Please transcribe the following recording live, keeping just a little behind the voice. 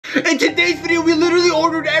In today's video, we literally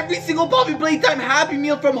ordered every single Poppy Playtime Happy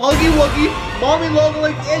Meal from Huggy Wuggy, Mommy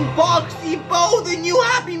Longlegs, and Boxy. Both the new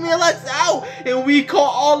Happy Meal that's out. And we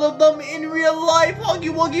caught all of them in real life.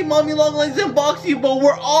 Huggy Wuggy, Mommy Longlegs, and Boxy. But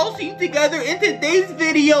we're all seen together in today's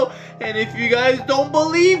video. And if you guys don't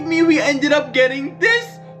believe me, we ended up getting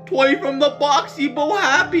this toy from the Boxy Bow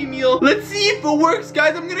Happy Meal. Let's see if it works,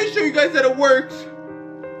 guys. I'm gonna show you guys that it works.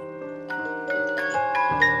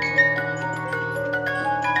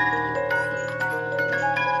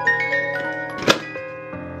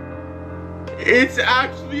 It's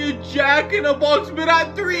actually a Jack-in-a-Box, but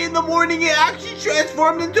at 3 in the morning, it actually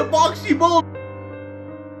transformed into Boxy Bowl.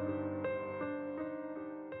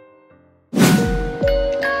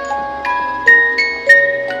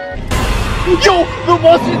 Yo, the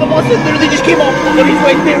monster literally just came out. Look, he's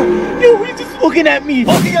right there. Yo, he's just looking at me.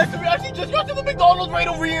 Okay, guys, so we actually just got to the McDonald's right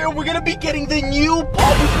over here. We're gonna be getting the new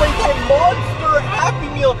Poppy Playtime Monster Happy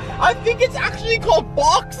Meal. I think it's actually called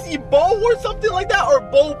Boxy Bow or something like that, or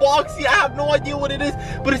Bow Boxy. I have no idea what it is,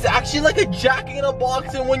 but it's actually like a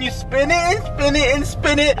Jack-in-a-Box, and when you spin it and spin it and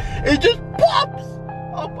spin it, it just pops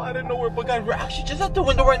up out of nowhere. But guys, we're actually just at the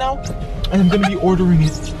window right now, and I'm gonna be ordering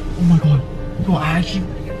it. Oh my god. Yo, actually.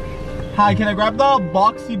 Hi, can I grab the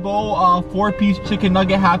Boxy Bow 4-piece chicken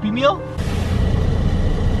nugget Happy Meal?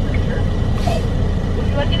 Sure. Would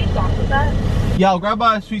you like any sauce with that? Yeah, I'll grab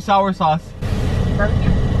a sweet sour sauce.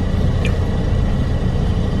 Barbecue.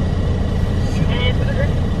 And for the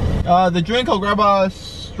drink? The drink, I'll grab a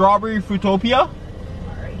strawberry Fruitopia.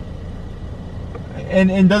 Alright.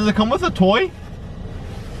 And does it come with a toy?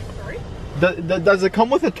 Sorry? Does it come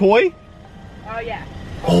with a toy? Oh, yeah.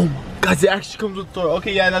 Oh, guys, it actually comes with a toy.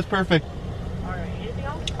 Okay, yeah, that's perfect. Alright, anything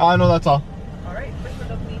else? No, that's all. Alright,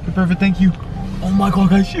 Okay, perfect, thank you. Oh my god,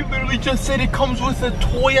 guys, she literally just said it comes with a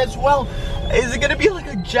toy as well. Is it gonna be like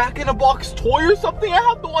a Jack-in-a-Box toy or something? I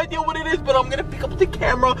have no idea what it is, but I'm gonna pick up the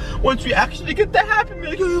camera once we actually get the Happy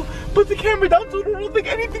Meal. Yo, put the camera down so I don't think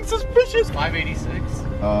anything suspicious. 586.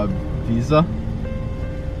 Visa.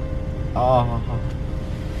 How's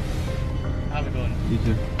it going? You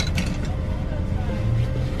too.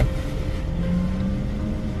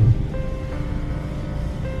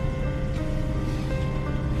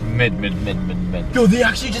 Mid. Yo, they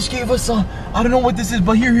actually just gave us I don't know what this is,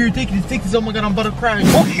 but here, take this. Oh my god, I'm about to cry.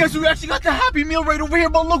 Okay, guys, so we actually got the Happy Meal right over here,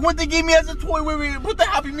 but look what they gave me as a toy. Wait, put the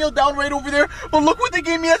Happy Meal down right over there. But look what they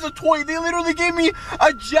gave me as a toy. They literally gave me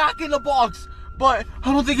a Jack-in-a-Box, but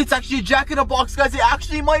I don't think it's actually a Jack-in-a-Box, guys. It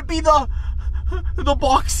actually might be the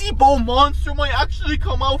Boxy Bow monster might actually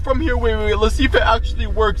come out from here. Wait, let's see if it actually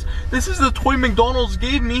works. This is the toy McDonald's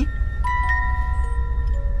gave me.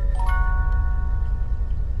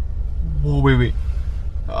 Whoa, wait.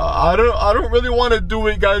 I don't really want to do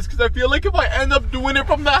it, guys, because I feel like if I end up doing it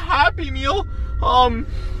from the Happy Meal,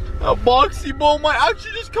 a Boxy Bow might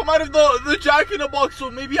actually just come out of the Jack-in-a-Box.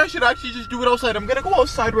 So maybe I should actually just do it outside. I'm gonna go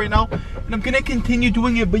outside right now, and I'm gonna continue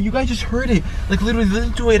doing it. But you guys just heard it. Like, literally,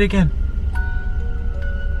 listen to it again.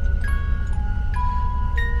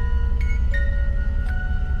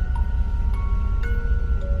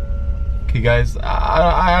 Okay, guys,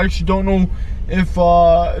 I actually don't know if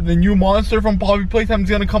the new monster from Poppy Playtime is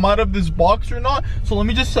gonna come out of this box or not. So let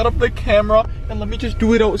me just set up the camera and let me just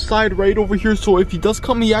do it outside right over here. So if he does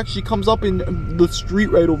come, he actually comes up in the street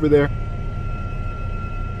right over there.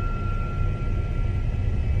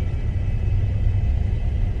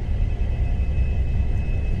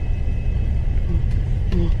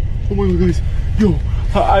 Oh my god, guys. Yo,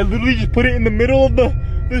 I literally just put it in the middle of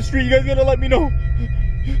the street. You guys gotta let me know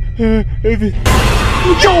if it...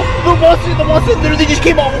 Yo, the monster literally just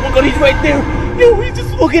came out. Oh my god, he's right there. Yo, he's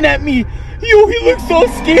just looking at me. Yo, he looks so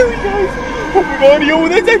scary, guys. Oh my god, yo,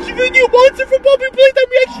 that's actually the new monster from Poppy Playtime.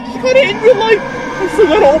 We actually just got it in real life. I still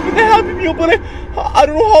gotta open the Happy Meal, but I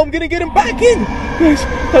don't know how I'm gonna get him back in. Guys,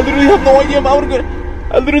 I literally have no idea how I'm gonna...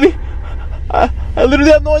 I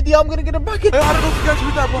literally have no idea how I'm gonna get him back in. I don't know if you guys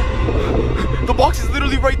heard that, but the box is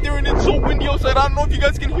literally right there, and it's so windy outside. I don't know if you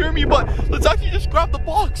guys can hear me, but let's actually just grab the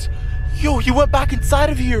box. Yo, he went back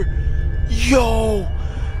inside of here. Yo,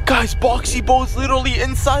 guys, Boxy Bow is literally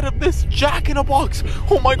inside of this Jack-in-a-Box.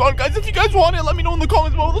 Oh my god, guys, if you guys want it, let me know in the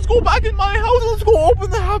comments below. Let's go back in my house. Let's go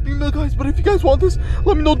open the Happy Meal, guys. But if you guys want this,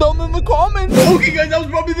 let me know down in the comments. Okay, guys, that was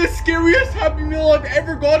probably the scariest Happy Meal I've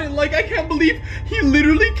ever gotten. Like, I can't believe he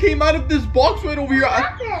literally came out of this box right over here.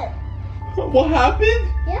 What happened?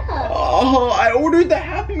 Yeah. I ordered the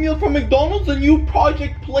Happy Meal from McDonald's, a new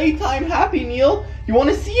Project Playtime Happy Meal. You want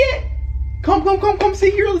to see it? Come,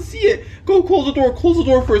 sit here, let's see it. Go, close the door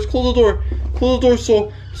first, close the door. close the door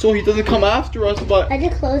so he doesn't come after us, but... I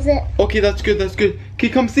just close it. Okay, that's good, that's good. Okay,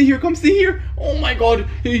 come stay here, come stay here. Oh my god,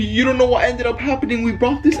 you don't know what ended up happening. We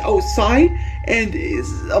brought this outside, and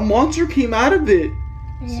a monster came out of it.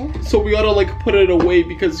 Yeah. So we gotta like put it away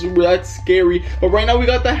because that's scary. But right now we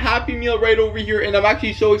got the Happy Meal right over here, and I'm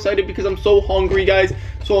actually so excited because I'm so hungry, guys.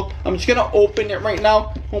 So I'm just gonna open it right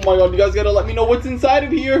now. Oh my god, you guys gotta let me know what's inside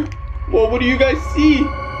of here. Well, what do you guys see? Do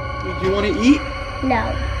you want to eat?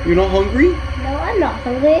 No. You're not hungry? No, I'm not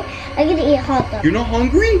hungry. I'm gonna eat hot dogs. You're not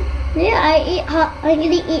hungry? Yeah, I'm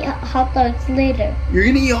gonna eat hot dogs later. You're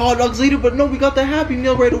gonna eat hot dogs later, but no, we got the Happy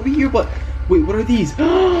Meal right over here. But wait, what are these?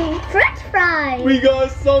 French fries. We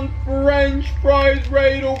got some French fries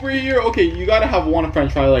right over here. Okay, you gotta have one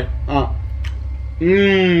French fry, like,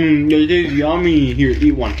 it is yummy. Here,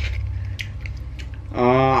 eat one.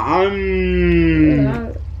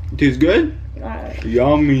 Tastes good?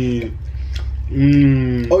 Yummy.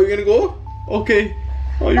 Oh, you're gonna go? Okay.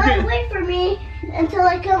 Oh, you're gonna wait for me until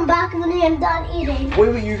I come back when I'm done eating.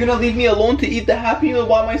 Wait, you're gonna leave me alone to eat the Happy Meal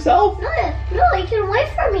by myself? No, you can wait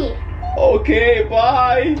for me. Okay,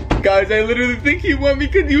 bye. Guys, I literally think he went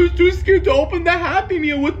because he was too scared to open the Happy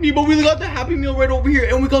Meal with me. But we got the Happy Meal right over here.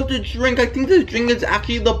 And we got the drink. I think the drink is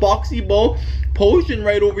actually the Boxy Bowl potion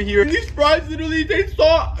right over here. And these fries literally taste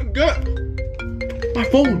so good. My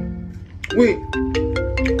phone. Wait.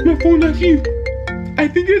 My phone actually. I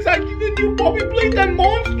think it's actually the new Poppy Playtime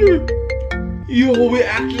monster. Yo, it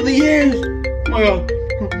actually is. Oh my god.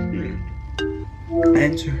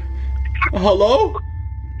 Answer. Hello?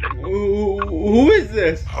 Who is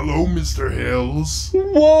this? Hello, Mr. Hills.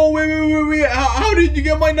 Whoa, wait. How did you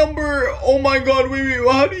get my number? Oh my god, wait.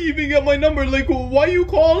 How did you even get my number? Like, why are you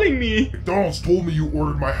calling me? McDonald's told me you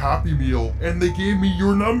ordered my Happy Meal, and they gave me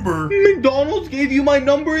your number. McDonald's gave you my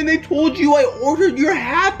number and they told you I ordered your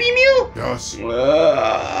Happy Meal? Yes.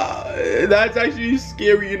 That's actually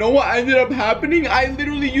scary. You know what ended up happening? I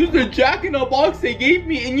literally used the Jack in the Box they gave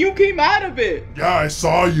me and you came out of it. Yeah, I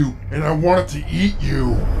saw you, and I wanted to eat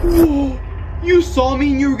you. Whoa, you saw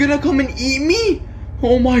me and you were gonna come and eat me?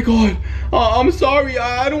 Oh my god. I'm sorry.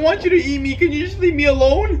 I don't want you to eat me. Can you just leave me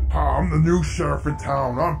alone? I'm the new sheriff in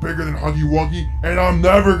town. I'm bigger than Huggy Wuggy, and I'm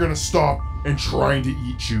never gonna stop in trying to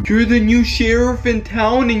eat you. You're the new sheriff in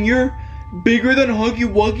town and you're bigger than Huggy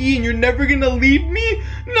Wuggy and you're never gonna leave me?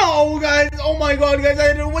 No, guys. Oh my god, guys. I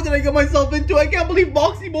don't know what did I get myself into. I can't believe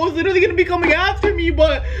Boxy Bo is literally gonna be coming after me,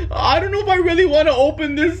 but I don't know if I really want to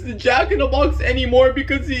open this Jack in the Box anymore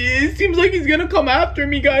because it seems like he's gonna come after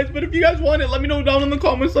me, guys. But if you guys want it, let me know down in the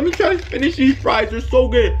comments. Let me try to finish these fries. They're so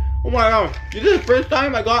good. Oh my god. This is the first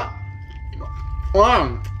time I got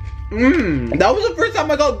that was the first time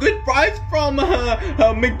I got good fries from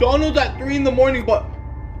McDonald's at 3 in the morning, but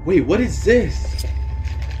wait, what is this?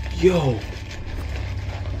 Yo.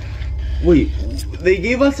 Wait, they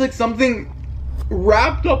gave us like something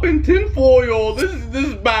wrapped up in tinfoil. This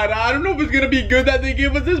is bad. I don't know if it's gonna be good that they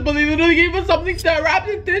gave us this, but they literally gave us something that wrapped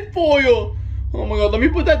in tinfoil. Oh my god, let me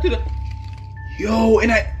put that to the... Yo,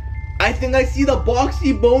 and I think I see the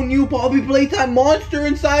Boxy Bone new Poppy Playtime monster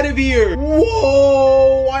inside of here.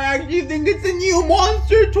 Whoa, I actually think it's a new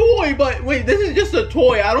monster toy. But wait, this is just a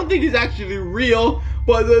toy. I don't think it's actually real.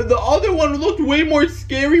 But the other one looked way more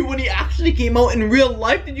scary when he actually came out in real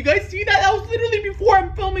life. Did you guys see that? That was literally before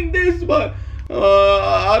I'm filming this. But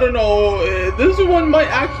I don't know. This one might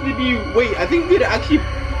actually be... Wait, I think you could actually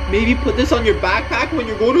maybe put this on your backpack when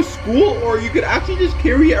you're going to school. Or you could actually just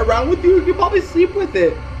carry it around with you. You could probably sleep with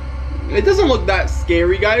it. It doesn't look that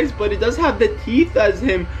scary, guys, but it does have the teeth as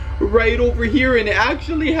him right over here, and it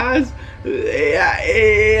actually has his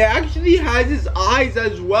eyes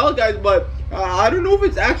as well, guys. But I don't know if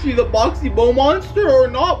it's actually the Boxy Bow monster or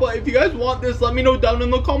not. But if you guys want this, let me know down in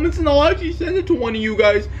the comments, and I'll actually send it to one of you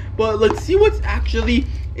guys. But let's see what's actually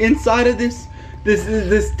inside of this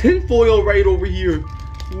tinfoil right over here.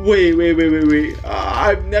 Wait.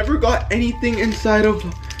 I've never got anything inside of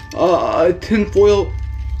tinfoil.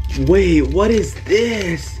 Wait, what is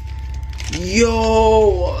this?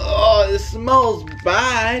 Yo, it smells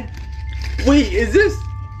bad. Wait, is this...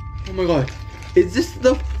 Oh my god. Is this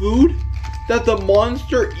the food that the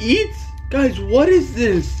monster eats? Guys, what is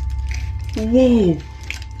this? Whoa.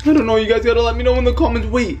 I don't know. You guys gotta let me know in the comments.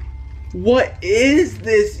 Wait, what is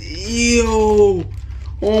this? Yo.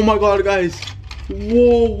 Oh my god, guys.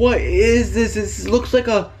 Whoa, what is this? This looks like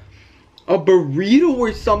a burrito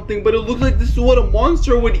or something, but it looks like this is what a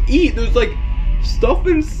monster would eat. There's like stuff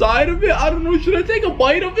inside of it. I don't know. Should I take a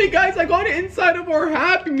bite of it, guys? I got it inside of our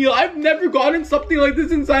Happy Meal. I've never gotten something like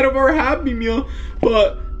this inside of our Happy Meal,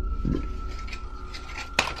 but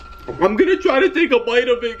I'm gonna try to take a bite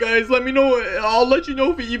of it, guys. Let me know. I'll let you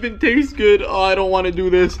know if it even tastes good. Oh, I don't want to do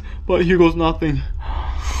this, but here goes nothing.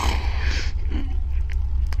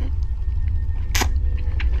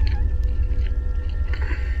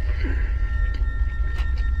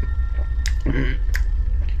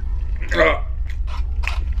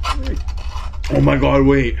 Oh my god,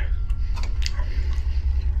 wait.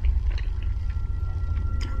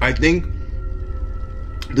 I think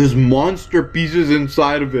there's monster pieces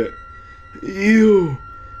inside of it. Ew.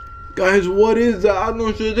 Guys, what is that? I don't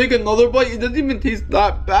know. Should I take another bite? It doesn't even taste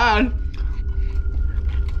that bad.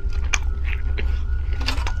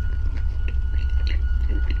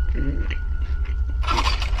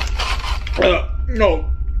 No.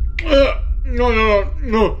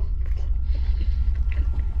 No.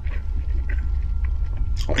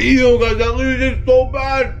 Ew, guys, that literally tastes so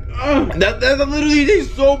bad. That literally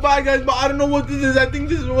tastes so bad, guys, but I don't know what this is. I think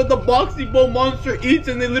this is what the Boxy Bow monster eats,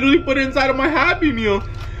 and they literally put it inside of my Happy Meal.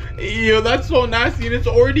 Ew, that's so nasty, and it's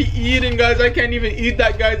already eaten, guys. I can't even eat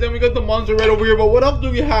that, guys. Then we got the monster right over here, but what else do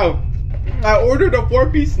we have? I ordered a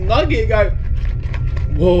 4-piece nugget, guys.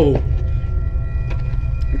 Whoa.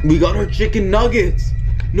 We got our chicken nuggets.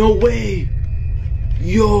 No way.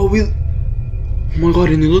 Yo, oh my god,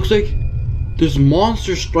 and it looks like there's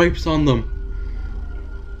monster stripes on them.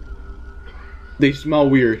 They smell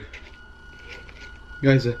weird.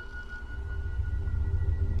 Guys, the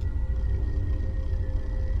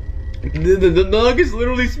nuggets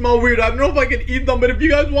literally smell weird. I don't know if I can eat them, but if you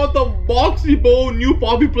guys want the Boxy Bow new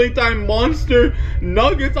Poppy Playtime monster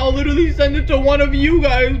nuggets, I'll literally send it to one of you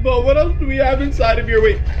guys. But what else do we have inside of here?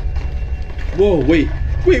 Wait. Whoa, wait,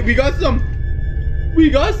 we got some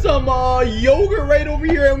yogurt right over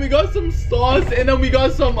here, and we got some sauce, and then we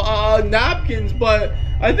got some napkins, but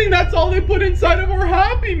I think that's all they put inside of our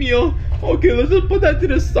Happy Meal. Okay, let's just put that to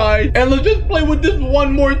the side, and let's just play with this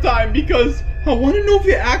one more time, because I want to know if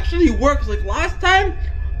it actually works. Like last time,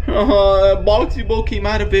 Boxy Bow came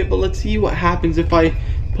out of it, but let's see what happens if I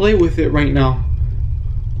play with it right now.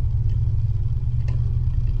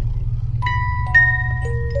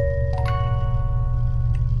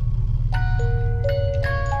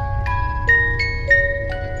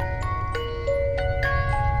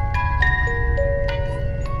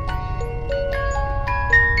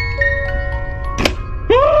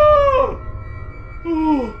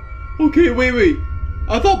 Okay, wait.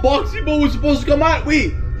 I thought Boxy Bow was supposed to come out.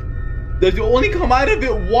 Wait, does it only come out of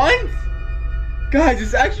it once? Guys,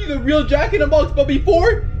 it's actually the real Jack in the Box, but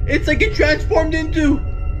before, it's like it transformed into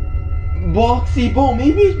Boxy Bow.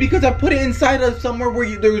 Maybe it's because I put it inside of somewhere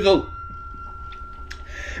where there was a...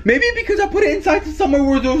 Maybe because I put it inside to somewhere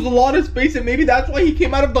where there was a lot of space, and maybe that's why he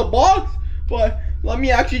came out of the box. But let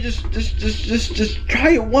me actually just try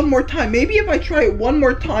it one more time. Maybe if I try it one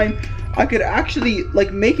more time, I could actually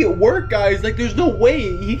like make it work, guys. Like there's no way.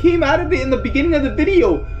 He came out of it in the beginning of the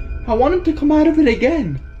video. I want him to come out of it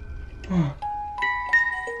again.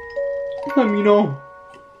 Let me know.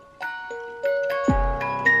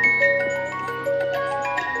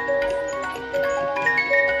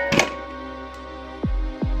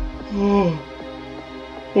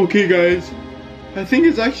 Okay, guys. I think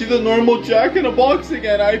it's actually the normal Jack in the Box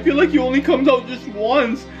again. I feel like he only comes out just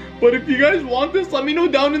once. But if you guys want this, let me know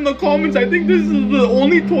down in the comments. I think this is the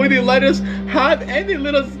only toy they let us have, and they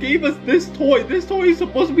gave us this toy. This toy is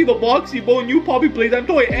supposed to be the Boxy Bow new Poppy Playtime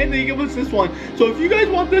toy, and they give us this one. So if you guys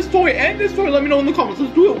want this toy and this toy, let me know in the comments.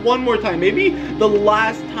 Let's do it one more time. Maybe the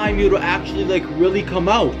last time it'll actually like really come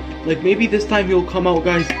out. Like maybe this time he'll come out,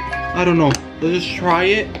 guys. I don't know. Let's just try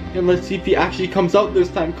it, and let's see if he actually comes out this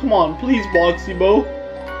time. Come on, please, Boxy Bow.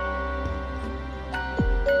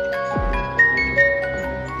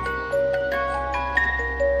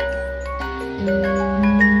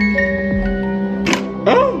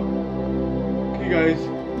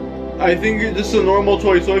 I think this is a normal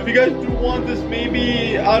toy, so if you guys do want this,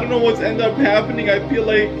 maybe, I don't know what's ended up happening. I feel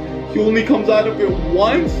like he only comes out of it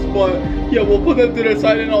once, but yeah, we'll put that to the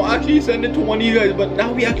side, and I'll actually send it to one of you guys. But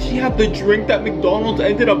now we actually have the drink that McDonald's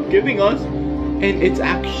ended up giving us, and it's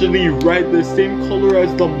actually red, the same color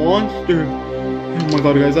as the monster. Oh my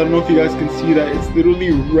god, guys, I don't know if you guys can see that. It's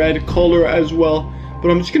literally red color as well. But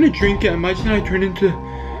I'm just gonna drink it. Imagine I turn into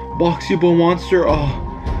Boxy Bow monster.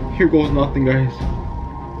 Oh, here goes nothing, guys.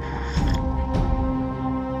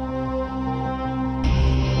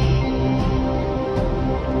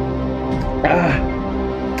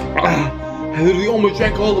 I literally almost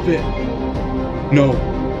drank all of it. No.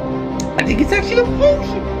 I think it's actually a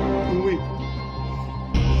potion. Oh, wait.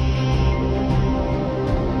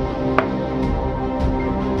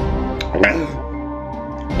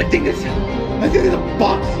 I think it's a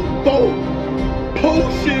Boxy Bow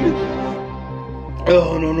potion.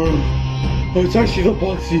 Oh no no no! Oh, it's actually the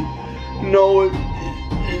Boxy. No,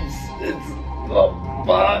 it's the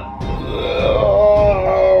bot.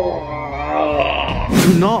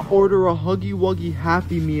 Do not order a Huggy Wuggy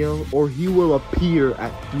Happy Meal or he will appear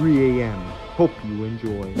at 3 a.m. Hope you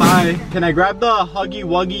enjoy. Hi, can I grab the Huggy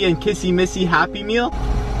Wuggy and Kissy Missy Happy Meal?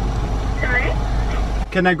 Sorry?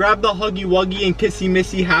 Can I grab the Huggy Wuggy and Kissy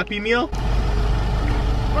Missy Happy Meal?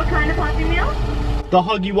 What kind of Happy Meal? The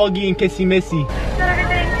Huggy Wuggy and Kissy Missy. Is that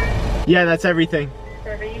everything? Yeah, that's everything.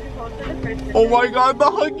 Perfect, you can hold for the first. Oh my god, the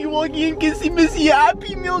Huggy Wuggy and Kissy Missy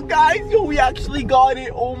Happy Meal, guys! Yo, we actually got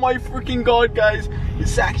it. Oh my freaking god, guys.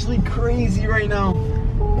 It's actually crazy right now.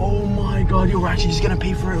 Oh my god, yo, we're actually just gonna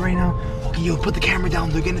pay for it right now. Okay, yo, put the camera down.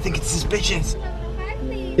 They're gonna think it's suspicious.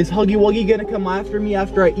 Is Huggy Wuggy gonna come after me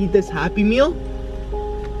after I eat this Happy Meal?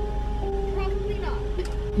 Probably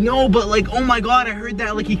not. No, but like, oh my god, I heard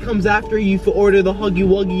that like he comes after you if you order the Huggy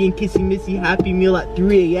Wuggy and Kissy Missy Happy Meal at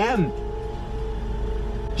 3 a.m.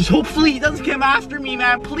 Just hopefully he doesn't come after me,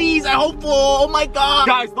 man. Please, I hope. Oh my god.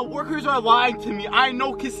 Guys, the workers are lying to me. I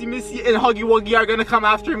know Kissy Missy and Huggy Wuggy are gonna come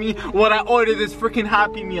after me when I order this freaking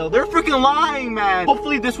Happy Meal. They're freaking lying, man.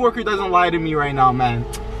 Hopefully this worker doesn't lie to me right now, man.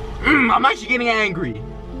 I'm actually getting angry.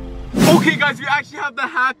 Okay guys, we actually have the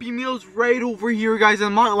Happy Meals right over here, guys.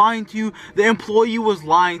 I'm not lying to you. The employee was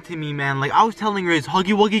lying to me, man. Like, I was telling her, is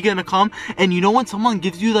Huggy Wuggy gonna come? And you know when someone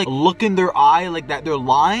gives you like a look in their eye like that they're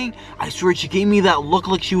lying? I swear she gave me that look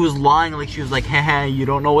like she was lying. Like she was like, haha, you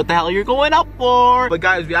don't know what the hell you're going up for. But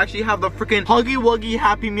guys, we actually have the freaking Huggy Wuggy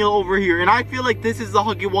Happy Meal over here. And I feel like this is the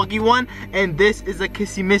Huggy Wuggy one and this is a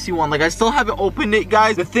Kissy Missy one. Like, I still haven't opened it,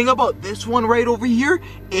 guys. The thing about this one right over here,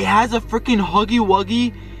 it has a freaking Huggy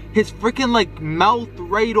Wuggy, his freaking like mouth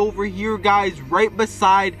right over here, guys, right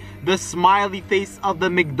beside the smiley face of the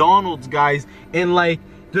McDonald's, guys. And like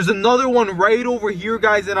there's another one right over here,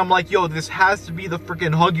 guys, and I'm like, yo, this has to be the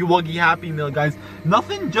freaking Huggy Wuggy Happy Meal, guys.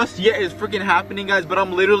 Nothing just yet is freaking happening, guys, but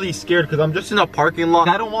I'm literally scared because I'm just in a parking lot.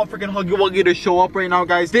 I don't want freaking Huggy Wuggy to show up right now,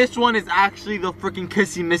 guys. This one is actually the freaking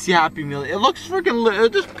Kissy Missy Happy Meal. It looks freaking,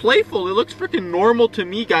 it's just playful. It looks freaking normal to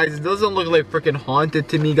me, guys. It doesn't look like freaking haunted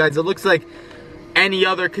to me, guys. It looks like any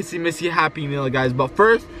other Kissy Missy Happy Meal, guys. But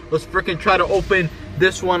first, let's freaking try to open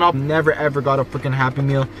this one up. Never ever got a freaking Happy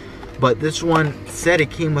Meal, but this one said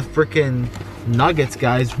it came with freaking nuggets,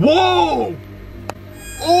 guys. Whoa!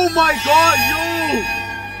 Oh my god,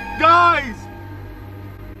 yo! Guys!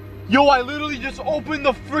 Yo, I literally just opened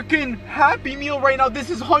the freaking Happy Meal right now. This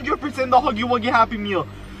is 100% the Huggy Wuggy Happy Meal.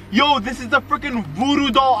 Yo, this is the freaking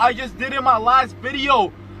voodoo doll I just did in my last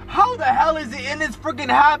video. How the hell is it in this freaking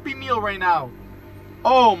Happy Meal right now?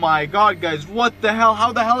 Oh my god, guys, what the hell?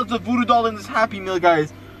 How the hell is a voodoo doll in this Happy Meal,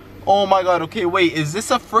 guys? Oh my god, okay, wait, is this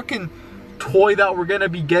a freaking toy that we're gonna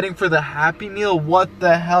be getting for the Happy Meal? What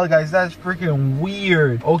the hell, guys? That's freaking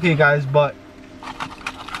weird. Okay, guys, but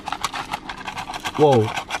whoa.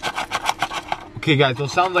 Okay, guys,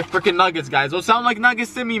 those sound like freaking nuggets, guys. Those sound like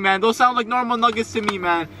nuggets to me, man. Those sound like normal nuggets to me,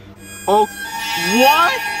 man. Oh,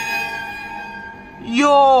 what?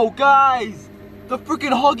 Yo, guys, the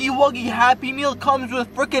freaking Huggy Wuggy Happy Meal comes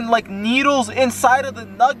with freaking like needles inside of the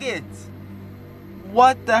nuggets.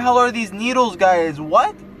 What the hell are these needles, guys?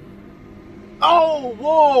 What? Oh,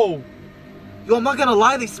 whoa. Yo, I'm not gonna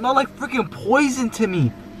lie, they smell like freaking poison to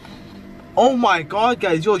me. Oh my god,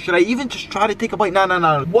 guys. Yo, should I even just try to take a bite?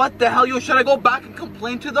 No. What the hell, yo? Should I go back and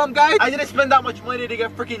complain to them, guys? I didn't spend that much money to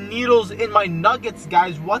get freaking needles in my nuggets,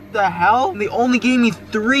 guys. What the hell? They only gave me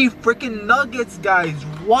 3 freaking nuggets, guys.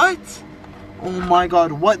 What? Oh my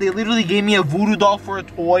god, what? They literally gave me a voodoo doll for a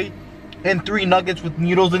toy and 3 nuggets with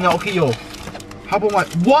needles in it. Okay, yo. How about my...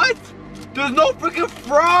 What? There's no freaking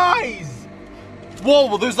fries! Whoa,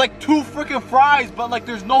 well, there's like 2 freaking fries, but like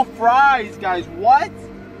there's no fries, guys. What?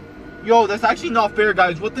 Yo, that's actually not fair,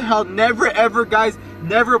 guys. What the hell? Never ever, guys,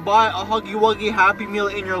 never buy a Huggy Wuggy Happy Meal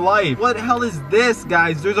in your life. What the hell is this,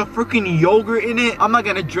 guys? There's a freaking yogurt in it. I'm not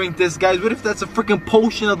gonna drink this, guys. What if that's a freaking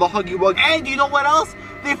potion of the Huggy Wuggy? And you know what else?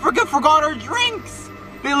 They freaking forgot our drinks.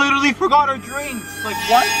 They literally forgot our drinks. Like,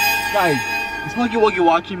 what? Guys, is Huggy Wuggy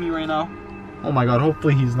watching me right now? Oh my god,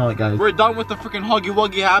 hopefully he's not, guys. We're done with the freaking Huggy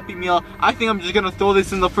Wuggy Happy Meal. I think I'm just gonna throw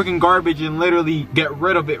this in the freaking garbage and literally get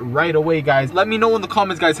rid of it right away, guys. Let me know in the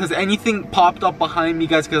comments, guys. Has anything popped up behind me,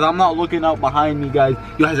 guys? Because I'm not looking out behind me, guys.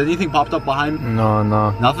 Yo, has anything popped up behind me? No.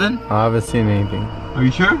 Nothing? I haven't seen anything. Are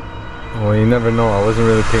you sure? Well, you never know. I wasn't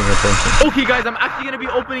really paying attention. Okay, guys, I'm actually gonna be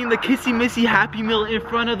opening the Kissy Missy Happy Meal in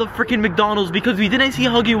front of the freaking McDonald's because we didn't see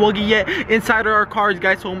Huggy Wuggy yet inside of our cars,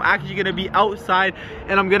 guys. So I'm actually gonna be outside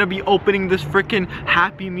and I'm gonna be opening this freaking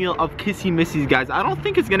Happy Meal of Kissy Missy's, guys. I don't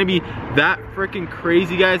think it's gonna be that freaking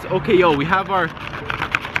crazy, guys. Okay, yo, we have our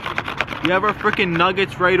freaking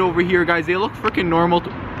nuggets right over here, guys. They look freaking normal.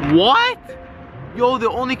 What? Yo, they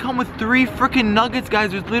only come with 3 freaking nuggets,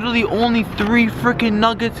 guys. There's literally only 3 freaking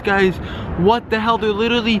nuggets, guys. What the hell? They're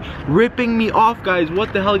literally ripping me off, guys.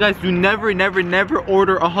 What the hell, guys? Do never, never, never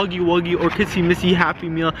order a Huggy Wuggy or Kissy Missy Happy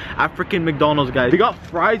Meal at freaking McDonald's, guys. They got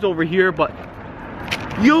fries over here, but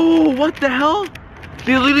yo, what the hell?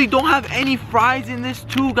 They literally don't have any fries in this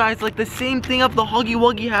too, guys. Like the same thing of the Huggy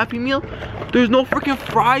Wuggy Happy Meal. There's no freaking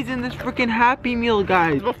fries in this freaking Happy Meal,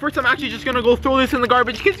 guys. But first, I'm actually just gonna go throw this in the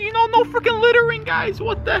garbage because, you know, no freaking littering, guys.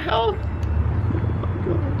 What the hell?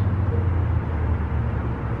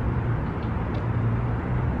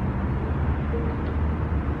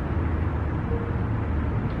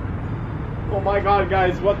 Oh my god,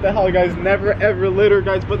 guys. What the hell, guys? Never ever litter,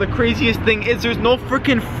 guys. But the craziest thing is there's no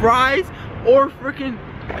freaking fries or freaking...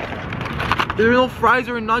 There are no fries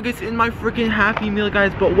or nuggets in my freaking Happy Meal,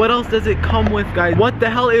 guys. But what else does it come with, guys? What the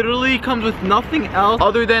hell? It literally comes with nothing else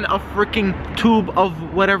other than a freaking tube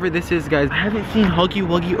of whatever this is, guys. I haven't seen Huggy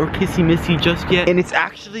Wuggy or Kissy Missy just yet, and it's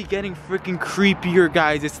actually getting freaking creepier,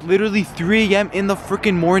 guys. It's literally 3 AM in the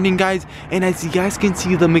freaking morning, guys, and as you guys can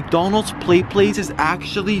see, the McDonald's play place is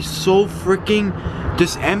actually so freaking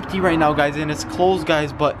just empty right now, guys, and it's closed,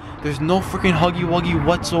 guys. But there's no freaking Huggy Wuggy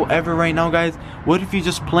whatsoever right now, guys. What if you're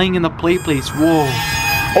just playing in the play place? Whoa.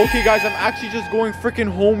 Okay, guys, I'm actually just going freaking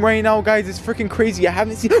home right now, guys. It's freaking crazy. I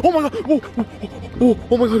haven't seen... Oh my god.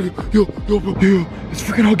 Oh my god. Yo, it's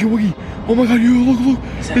freaking Huggy Wuggy. Oh my god, yo, look.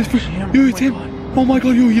 It's freaking... Yo, it's him. Oh my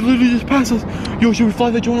god, yo, he literally just passed us. Yo, should we fly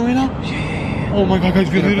the drone right now? Yeah. Oh my god, guys,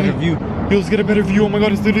 we literally... Yo, let's get a better view. Oh my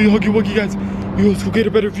god, it's literally Huggy Wuggy, guys. Yo, let's go get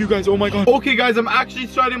a better view, guys. Oh my god. Okay, guys, I'm actually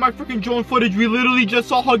starting my freaking drone footage. We literally just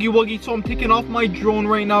saw Huggy Wuggy, so I'm taking off my drone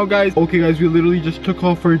right now, guys. Okay, guys, we literally just took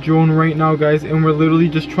off our drone right now, guys, and we're literally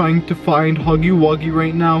just trying to find Huggy Wuggy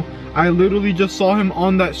right now. I literally just saw him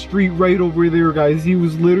on that street right over there, guys. He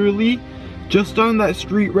was literally just on that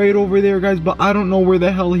street right over there, guys, but I don't know where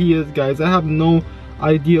the hell he is, guys. I have no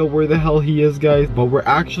idea where the hell he is, guys, but we're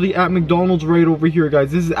actually at McDonald's right over here, guys.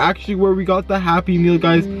 This is actually where we got the Happy Meal,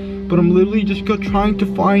 guys. But I'm literally just trying to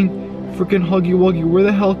find freaking Huggy Wuggy. Where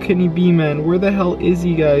the hell can he be, man? Where the hell is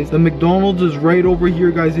he, guys? The McDonald's is right over here,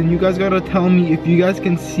 guys. And you guys gotta tell me if you guys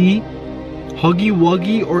can see Huggy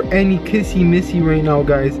Wuggy or any Kissy Missy right now,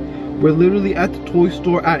 guys. We're literally at the toy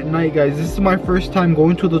store at night, guys. This is my first time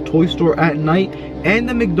going to the toy store at night. And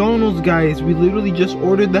the McDonald's, guys. We literally just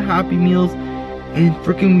ordered the Happy Meals. And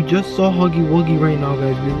freaking we just saw Huggy Wuggy right now,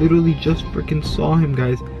 guys. We literally just freaking saw him,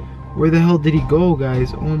 guys. Where the hell did he go,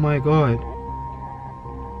 guys? Oh my god.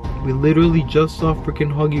 We literally just saw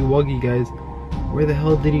freaking Huggy Wuggy, guys. Where the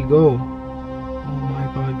hell did he go? Oh my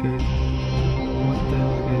god, guys. What the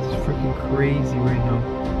hell, guys? It's freaking crazy right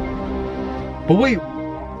now. But wait,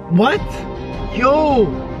 what? Yo!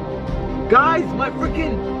 Guys, my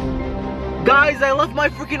freaking... Guys, I left my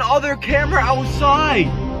freaking other camera outside!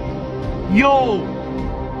 Yo!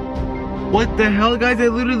 What the hell, guys? I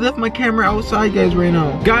literally left my camera outside, guys, right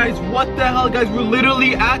now. Guys, what the hell, guys? We're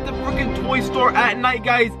literally at the freaking toy store at night,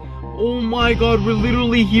 guys. Oh my god, we're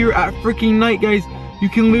literally here at freaking night, guys. You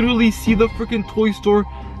can literally see the freaking toy store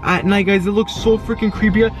at night, guys. It looks so freaking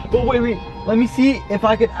creepy. But wait. Let me see if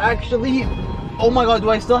I could actually... Oh my god, do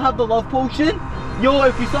I still have the love potion? Yo,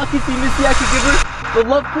 if you saw Kissy Missy, I could give her the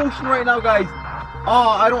love potion right now, guys.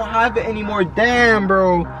 Oh, I don't have it anymore. Damn,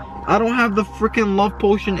 bro. I don't have the freaking love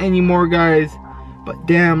potion anymore, guys. But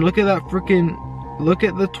damn, look at that freaking... Look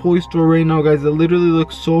at the toy store right now, guys. It literally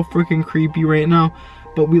looks so freaking creepy right now.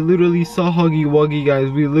 But we literally saw Huggy Wuggy,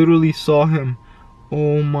 guys. We literally saw him.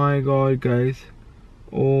 Oh my god, guys.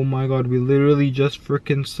 Oh my god, we literally just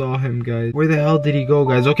freaking saw him, guys. Where the hell did he go,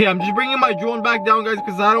 guys? Okay, I'm just bringing my drone back down, guys,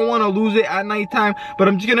 because I don't want to lose it at nighttime. But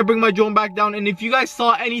I'm just gonna bring my drone back down. And if you guys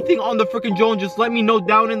saw anything on the freaking drone, just let me know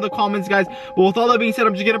down in the comments, guys. But with all that being said,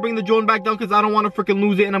 I'm just gonna bring the drone back down because I don't want to freaking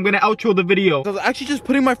lose it. And I'm gonna outro the video. I was actually just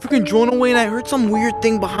putting my freaking drone away, and I heard some weird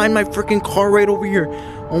thing behind my freaking car right over here.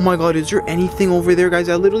 Oh my god, is there anything over there, guys?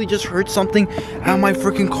 I literally just heard something at my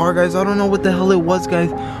freaking car, guys. I don't know what the hell it was, guys.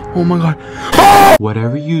 Oh my god. Ah!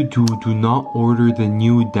 Whatever you do not order the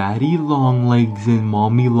new Daddy Longlegs and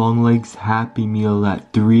Mommy Longlegs Happy Meal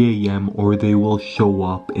at 3 AM or they will show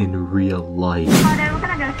up in real life. Hi, what can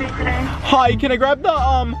I get for you today? Hi, can I grab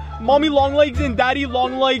the Mommy Longlegs and Daddy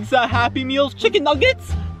Longlegs Happy Meals chicken nuggets?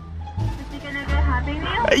 The chicken nugget Happy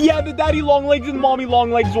Meal? Yeah, the daddy long legs and mommy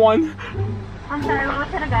long legs one. I'm sorry, what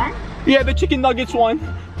was it again? Yeah, the chicken nuggets one.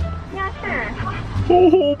 Yeah, sure.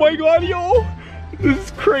 Oh my god, yo. This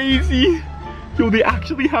is crazy. Yo, they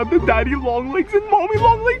actually have the daddy long legs and mommy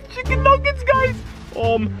long legs chicken nuggets, guys.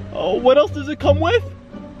 What else does it come with?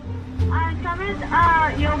 It comes with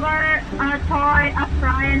yogurt, a toy, a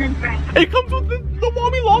fry, and a drink. It comes with the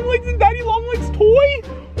mommy long legs and daddy long legs toy?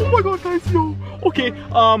 Oh my god, guys, yo. Okay,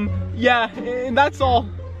 yeah, and that's all.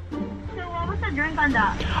 So what was the drink on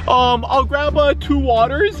that? I'll grab 2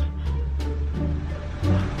 waters.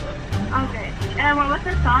 Okay. And what was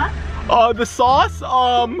the sauce? The sauce,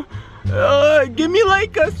 give me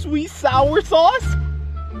like a sweet sour sauce.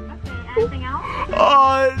 Okay, anything else?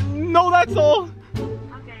 No, that's all. Okay,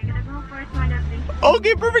 I'm gonna go for a smart please.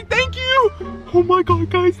 Okay, perfect, thank you. Oh my god,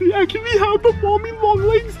 guys, they actually have the mommy long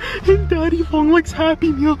legs and daddy long legs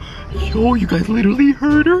Happy Meal. Yo, you guys literally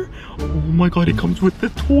heard her. Oh my god, it comes with the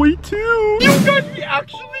toy too. You guys, we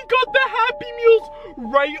actually got the Happy Meals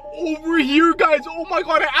right over here, guys. Oh my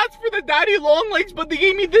god, I asked for the daddy long legs, but they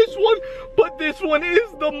gave me this one. But this one is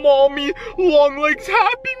the mommy long legs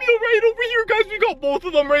Happy Meal right over here, guys. We got both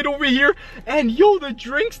of them right over here. And yo, the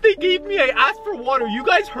drinks they gave me, I asked for water. You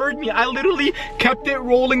guys heard me. I literally kept it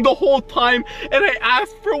rolling the whole time. And I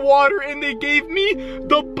asked for water and they gave me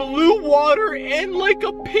the blue water and like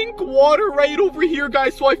a pink water right over here,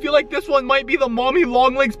 guys. So I feel like this one might be the mommy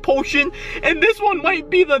long legs potion and this one might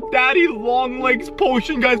be the daddy long legs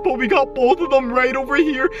potion, guys. But we got both of them right over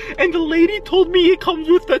here. And the lady told me it comes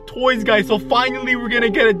with the toys, guys. So finally we're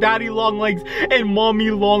gonna get a daddy long legs and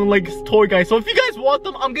mommy long legs toy, guys. So if you guys want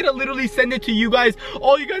them, I'm gonna literally send it to you guys.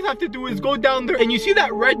 All you guys have to do is go down there and you see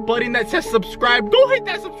that red button that says subscribe. Go hit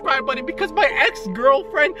that subscribe button because my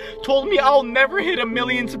ex-girlfriend told me I'll never hit 1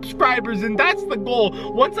 million subscribers, and that's the goal.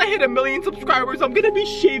 Once I hit 1 million subscribers, I'm gonna be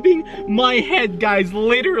shaving my head, guys,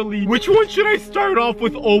 literally. Which one should I start off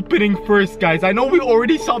with opening first, guys? I know we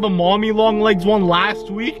already saw the mommy long legs one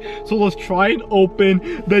last week, so let's try and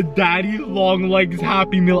open the daddy long legs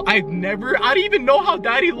Happy Meal. I don't even know how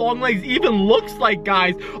daddy long legs even looks like,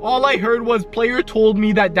 guys. All I heard was player told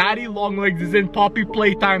me that daddy long legs is in Poppy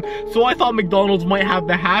Playtime, so I thought McDonald's might have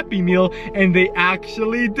the Happy Meal, and they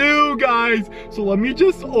actually do, guys. So let me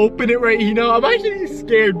just open it right here. Now I'm actually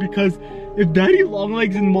scared because if daddy long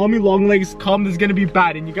legs and mommy long legs come, this is gonna be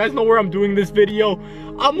bad. And you guys know where I'm doing this video.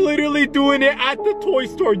 I'm literally doing it at the toy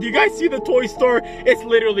store. Do you guys see the toy store? It's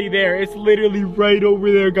literally there. It's literally right over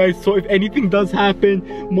there, guys. So if anything does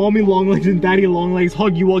happen, mommy long legs and daddy long legs,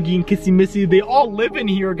 Huggy Wuggy and Kissy Missy, they all live in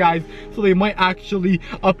here, guys. So they might actually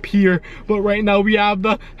appear. But right now we have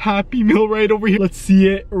the Happy Meal right over here. Let's see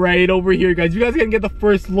it right over here, guys. You guys can get the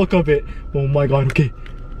first look of it. Oh my god, okay.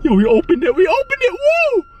 Yo, we opened it. We opened it.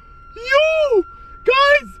 Whoa! Yo!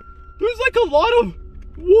 Guys! There's like a lot of...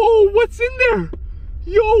 Whoa, what's in there?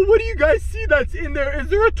 Yo, what do you guys see that's in there? Is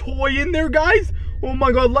there a toy in there, guys? Oh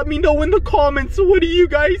my god, let me know in the comments. So what do you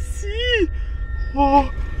guys see? Oh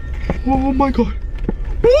my god.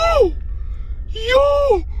 Whoa!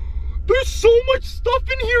 Yo! There's so much stuff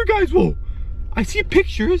in here, guys. Whoa! I see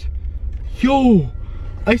pictures. Yo!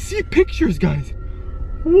 I see pictures, guys.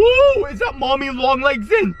 Whoa! Is that mommy long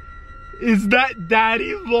legs in? Is that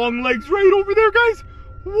daddy long legs right over there, guys?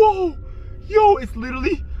 Whoa! Yo, it's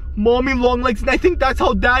literally mommy long legs, and I think that's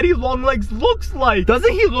how daddy long legs looks like.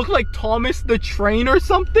 Doesn't he look like Thomas the Train or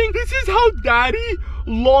something? This is how daddy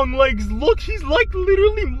long legs looks. He's like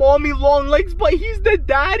literally mommy long legs, but he's the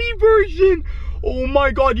daddy version. Oh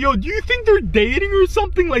my god, yo, do you think they're dating or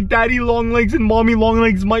something? Like daddy long legs and mommy long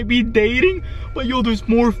legs might be dating? But yo, there's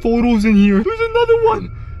more photos in here. There's another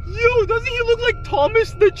one. Yo, doesn't he look like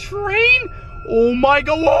Thomas the Train? Oh my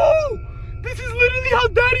god, whoa! This is literally how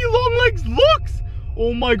daddy long legs looks.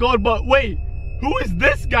 Oh my god, but wait, who is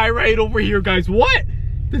this guy right over here, guys? What?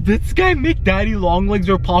 Did this guy make daddy long legs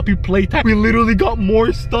or Poppy Playtime? We literally got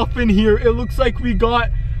more stuff in here. It looks like we got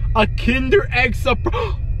a Kinder Egg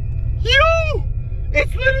surprise. Yo!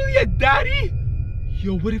 It's literally a daddy.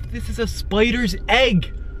 Yo, what if this is a spider's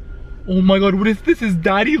egg? Oh my god, what if this is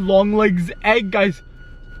daddy long legs egg, guys?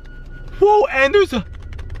 Whoa, and there's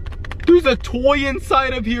a toy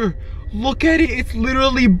inside of here. Look at it, it's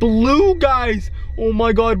literally blue, guys. Oh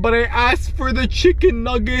my god, but I asked for the chicken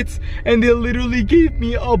nuggets and they literally gave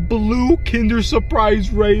me a blue Kinder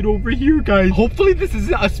Surprise right over here, guys. Hopefully this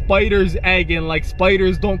isn't a spider's egg and like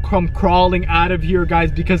spiders don't come crawling out of here,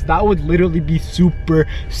 guys, because that would literally be super,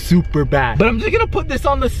 super bad. But I'm just gonna put this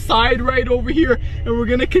on the side right over here and we're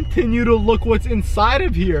gonna continue to look what's inside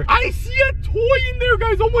of here. I see a toy in there,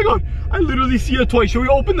 guys. Oh my god, I literally see a toy. Should we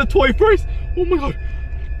open the toy first? Oh my god.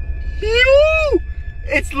 Yo!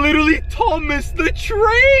 It's literally Thomas the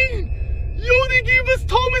Train. Yo, they gave us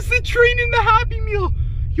Thomas the Train in the Happy Meal.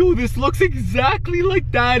 Yo, this looks exactly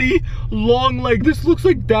like Daddy Longlegs. This looks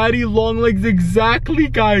like Daddy Longlegs exactly,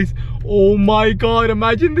 guys. Oh my god,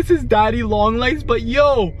 imagine this is Daddy Longlegs, but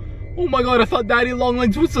yo, oh my god, I thought Daddy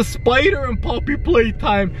Longlegs was a spider in Poppy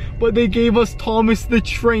Playtime, but they gave us Thomas the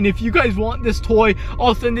Train. If you guys want this toy,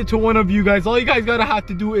 I'll send it to one of you guys. All you guys gotta have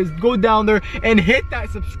to do is go down there and hit that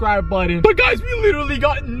subscribe button. But guys, we literally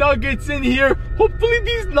got nuggets in here. Hopefully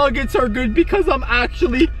these nuggets are good because I'm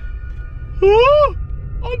actually... Oh,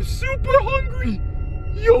 I'm super hungry.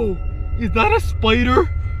 Yo, is that a spider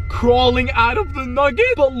crawling out of the nugget?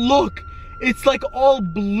 But look, it's like all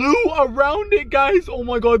blue around it, guys. Oh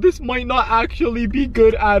my god, this might not actually be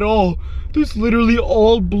good at all. There's literally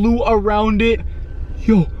all blue around it.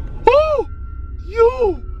 Yo, oh,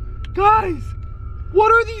 yo, guys,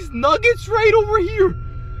 what are these nuggets right over here?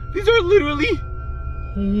 These are literally,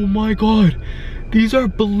 oh my god, these are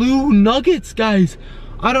blue nuggets, guys.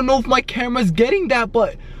 I don't know if my camera's getting that,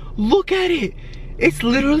 but look at it. It's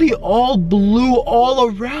literally all blue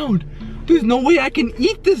all around. There's no way I can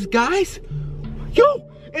eat this, guys. Yo,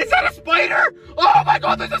 is that a spider? Oh my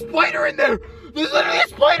god, there's a spider in there. There's literally a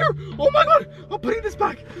spider. Oh my god, I'm putting this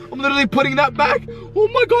back. I'm literally putting that back. Oh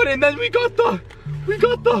my god, and then we got the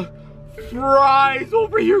fries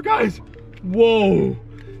over here, guys. Whoa,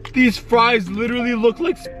 these fries literally look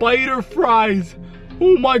like spider fries.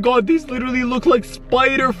 Oh my god, these literally look like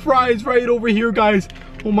spider fries right over here, guys.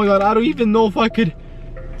 Oh my god, I don't even know if I could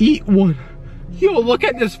eat one. Yo, look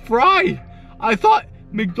at this fry. I thought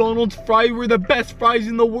McDonald's fries were the best fries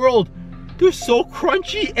in the world. They're so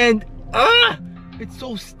crunchy and it's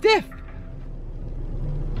so stiff.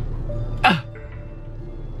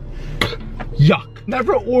 Yuck.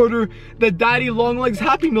 Never order the Daddy Longlegs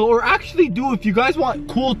Happy Meal, or actually do if you guys want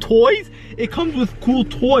cool toys. It comes with cool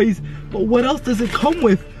toys, but what else does it come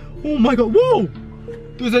with? Oh my god, whoa!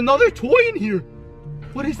 There's another toy in here.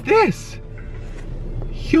 What is this?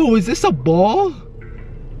 Yo, is this a ball?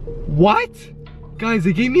 What? Guys,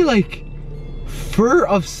 they gave me like fur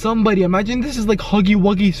of somebody. Imagine this is like Huggy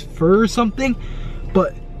Wuggy's fur or something.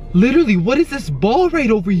 But literally, what is this ball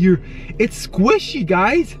right over here? It's squishy,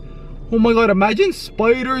 guys. Oh my god, imagine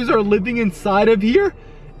spiders are living inside of here.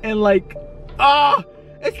 And like,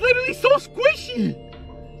 it's literally so squishy.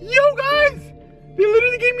 Yo, guys, they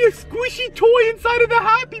literally gave me a squishy toy inside of the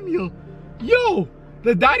Happy Meal. Yo,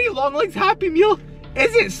 the Daddy Longlegs Happy Meal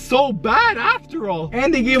isn't so bad after all.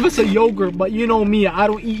 And they gave us a yogurt, but you know me, I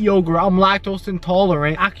don't eat yogurt. I'm lactose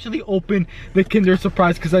intolerant. Actually open the Kinder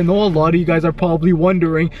Surprise because I know a lot of you guys are probably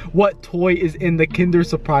wondering what toy is in the Kinder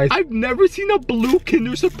Surprise. I've never seen a blue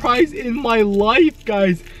Kinder Surprise in my life,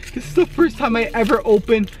 guys. This is the first time I ever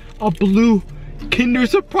opened a blue Kinder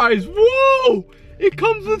Surprise. Whoa! It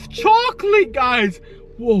comes with chocolate, guys.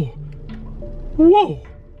 Whoa. Whoa.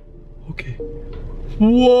 Okay.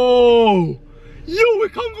 Whoa. Yo,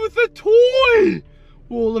 it comes with a toy.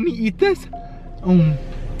 Whoa, let me eat this.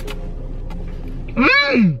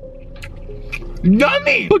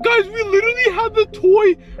 Yummy. But guys, we literally have the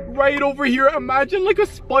toy right over here. Imagine like a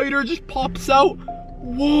spider just pops out.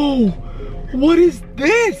 Whoa, what is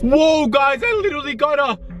this? Whoa, guys, I literally got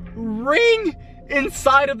a ring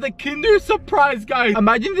inside of the Kinder Surprise, guys.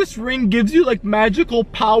 Imagine this ring gives you like magical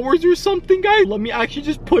powers or something, guys. Let me actually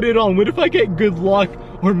just put it on. What if I get good luck?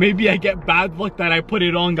 Or maybe I get bad luck that I put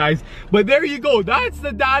it on, guys. But there you go. That's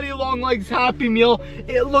the Daddy Longlegs Happy Meal.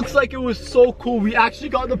 It looks like it was so cool. We actually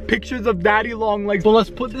got the pictures of Daddy Longlegs. So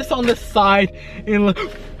let's put this on the side and look.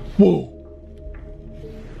 Whoa.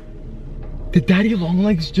 Did Daddy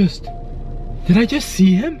Longlegs just... Did I just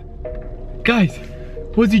see him? Guys,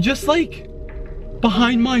 was he just like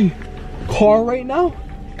behind my car right now?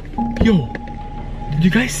 Yo, did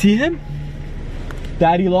you guys see him?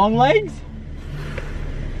 Daddy Longlegs?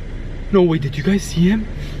 No, wait, did you guys see him?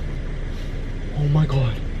 Oh my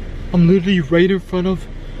god. I'm literally right in front of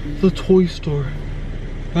the toy store.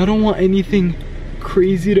 I don't want anything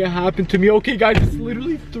crazy to happen to me. Okay, guys, it's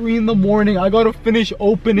literally 3 in the morning. I gotta finish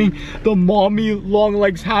opening the Mommy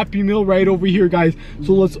Longlegs Happy Meal right over here, guys.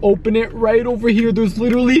 So let's open it right over here. There's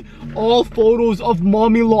literally all photos of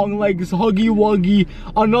Mommy Longlegs, Huggy Wuggy,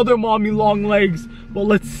 another Mommy Longlegs. But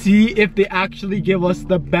let's see if they actually give us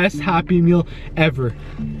the best Happy Meal ever.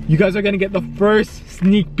 You guys are gonna get the first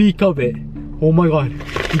sneak peek of it. Oh my god.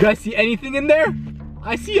 You guys see anything in there?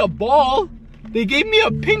 I see a ball. They gave me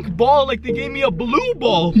a pink ball like they gave me a blue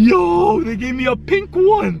ball. Yo, they gave me a pink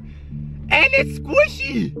one. And it's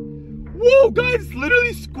squishy. Whoa, guys, it's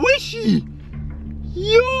literally squishy.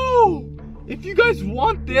 Yo, if you guys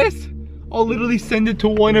want this, I'll literally send it to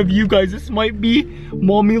one of you guys. This might be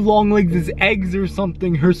Mommy Longlegs' eggs or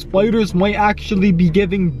something. Her spiders might actually be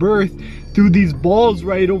giving birth through these balls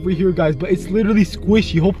right over here, guys. But it's literally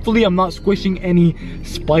squishy. Hopefully I'm not squishing any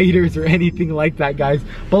spiders or anything like that, guys.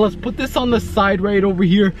 But let's put this on the side right over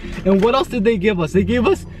here. And what else did they give us? They gave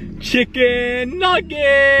us chicken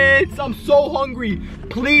nuggets. I'm so hungry.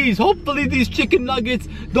 Please, hopefully these chicken nuggets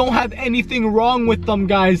don't have anything wrong with them,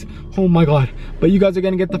 guys. Oh my god. But you guys are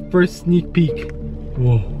gonna get the first sneak peek.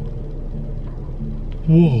 Whoa.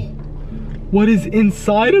 Whoa. What is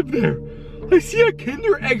inside of there? I see a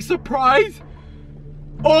Kinder Egg surprise.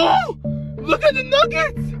 Oh, look at the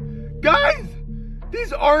nuggets. Guys,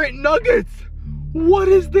 these aren't nuggets. What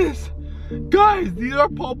is this? Guys, these are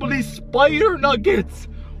probably spider nuggets.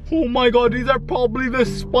 Oh my god, these are probably the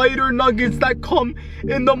spider nuggets that come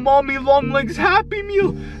in the Mommy Longlegs Happy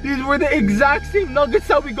Meal. These were the exact same nuggets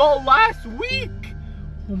that we got last week.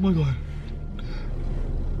 Oh my god.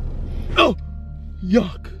 Oh,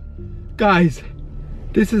 yuck. Guys,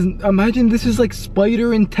 this is, imagine this is like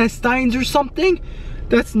spider intestines or something.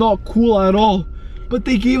 That's not cool at all. But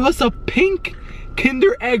they gave us a pink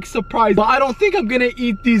Kinder Egg surprise. But I don't think I'm gonna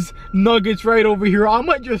eat these nuggets right over here. I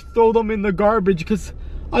might just throw them in the garbage because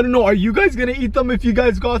I don't know, are you guys gonna eat them if you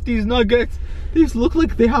guys got these nuggets? These look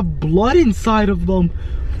like they have blood inside of them.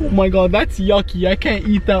 Oh my god, that's yucky. I can't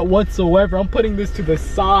eat that whatsoever. I'm putting this to the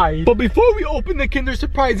side. But before we open the Kinder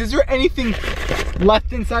Surprise, is there anything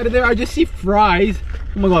left inside of there? I just see fries.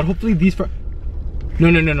 Oh my god, hopefully these fries...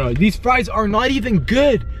 No. These fries are not even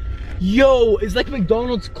good. Yo, it's like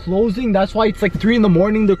McDonald's closing. That's why it's like 3 in the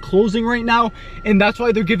morning. They're closing right now. And that's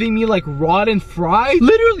why they're giving me like rotten fries.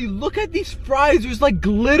 Literally, look at these fries. There's like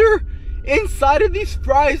glitter inside of these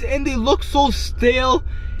fries. And they look so stale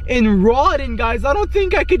and rotten, guys. I don't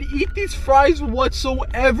think I could eat these fries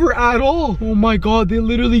whatsoever at all. Oh my god, they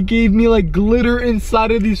literally gave me like glitter inside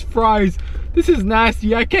of these fries. This is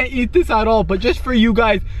nasty. I can't eat this at all. But just for you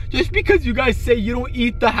guys, just because you guys say you don't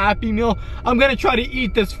eat the Happy Meal, I'm gonna try to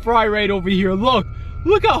eat this fry right over here. Look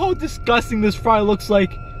at how disgusting this fry looks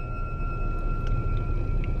like.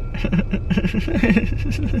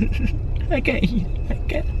 I can't eat.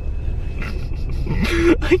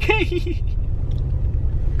 I can't eat.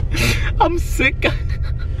 I'm sick.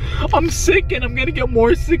 I'm sick, and I'm gonna get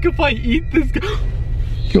more sick if I eat this.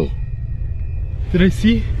 Yo, did I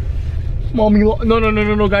see? Mommy,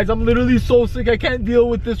 no, guys. I'm literally so sick. I can't deal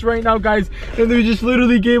with this right now, guys. And they just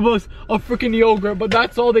literally gave us a freaking yogurt. But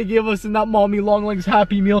that's all they gave us in that Mommy Longlegs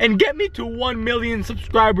Happy Meal. And get me to 1 million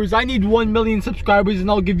subscribers. I need 1 million subscribers and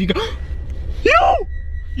I'll give you guys...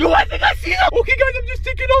 Yo, I think I see them. Okay, guys, I'm just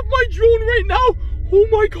taking off my drone right now. Oh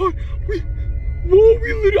my god.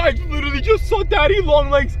 I literally just saw Daddy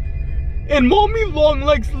Longlegs and Mommy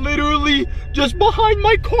Longlegs literally just behind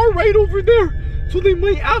my car right over there. So they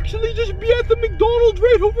might actually just be at the McDonald's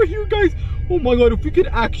right over here, guys. Oh my god, if we could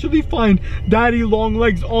actually find Daddy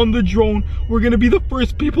Longlegs on the drone, we're gonna be the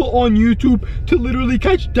first people on YouTube to literally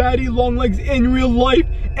catch Daddy Longlegs in real life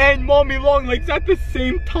and Mommy Longlegs at the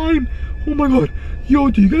same time. Oh my god. Yo,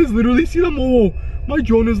 do you guys literally see them? Oh, my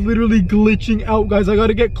drone is literally glitching out, guys. I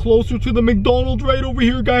gotta get closer to the McDonald's right over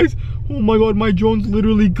here, guys. Oh my god, my drone's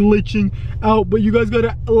literally glitching out. But you guys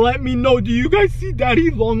gotta let me know. Do you guys see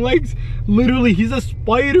Daddy Longlegs? Literally, he's a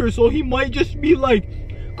spider, so he might just be like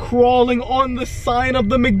crawling on the sign of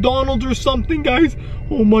the McDonald's or something, guys.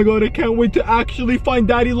 Oh my god, I can't wait to actually find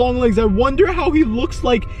Daddy Longlegs. I wonder how he looks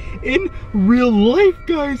like in real life,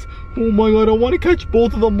 guys. Oh my god, I want to catch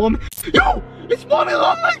both of them. Yo, it's Mommy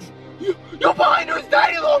Longlegs. Yo, behind her is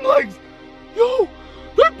Daddy Longlegs. Yo,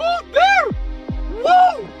 they're both there.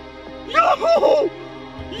 Whoa.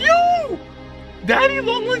 Yo, Daddy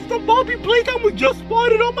Longlegs from Playtime was just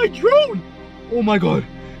spotted on my drone. Oh my god.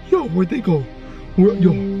 Yo, where'd they go?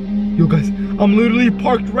 Yo guys, I'm literally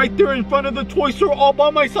parked right there in front of the toy store all by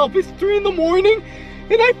myself. It's 3 in the morning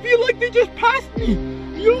and I feel like they just passed me.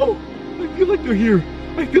 Yo, I feel like they're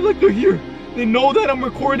here. They know that I'm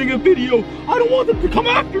recording a video. I don't want them to come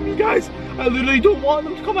after me, guys. I literally don't want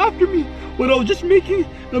them to come after me. But I was just making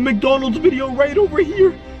the McDonald's video right over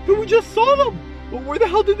here and we just saw them. But where the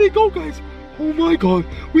hell did they go, guys? Oh my god,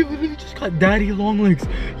 we literally just got Daddy Longlegs.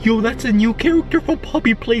 Yo, that's a new character from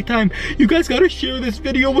Playtime. You guys gotta share this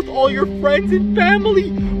video with all your friends and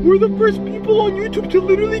family. We're the first people on YouTube to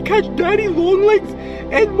literally catch Daddy Longlegs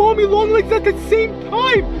and Mommy Longlegs at the same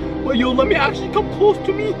time. But yo, let me actually come close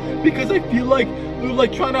to me because I feel like they're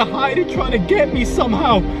like trying to hide and trying to get me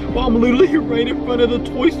somehow. But I'm literally here right in front of the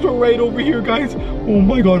toy store right over here, guys. Oh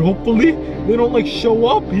my god, hopefully they don't like show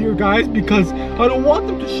up here, guys, because I don't want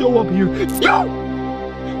them to show up here. Yo!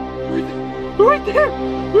 They're right there.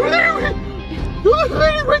 They're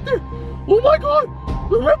literally right there. Oh my god.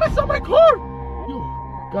 They're right beside my car. Yo,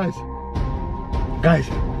 guys,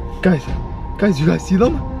 you guys see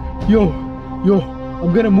them? Yo,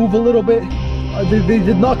 I'm gonna move a little bit. They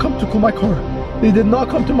did not come to my car. They did not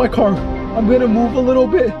come to my car. I'm gonna move a little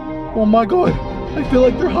bit. Oh my god. I feel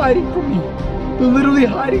like they're hiding from me. They're literally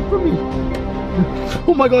hiding from me.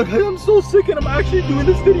 Oh my god, guys, I'm so sick and I'm actually doing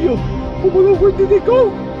this video. Oh my god, where did they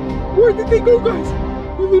go? Where did they go, guys?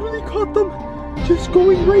 We literally caught them just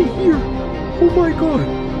going right here. Oh my god.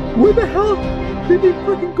 Where the hell did they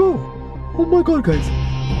freaking go? Oh my god, guys.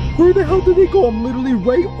 Where the hell did they go? I'm literally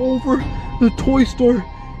right over the toy store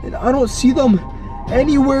and I don't see them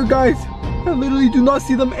anywhere, guys. I literally do not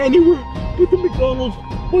see them anywhere but the McDonald's.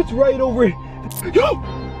 What's right over it? Yo!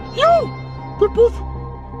 They're both...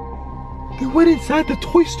 They went inside the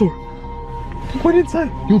toy store. They went inside.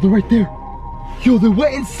 Yo, they're right there. Yo, they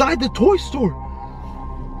went inside the toy store.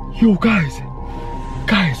 Yo, guys.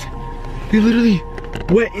 They literally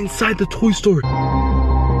went inside the toy store.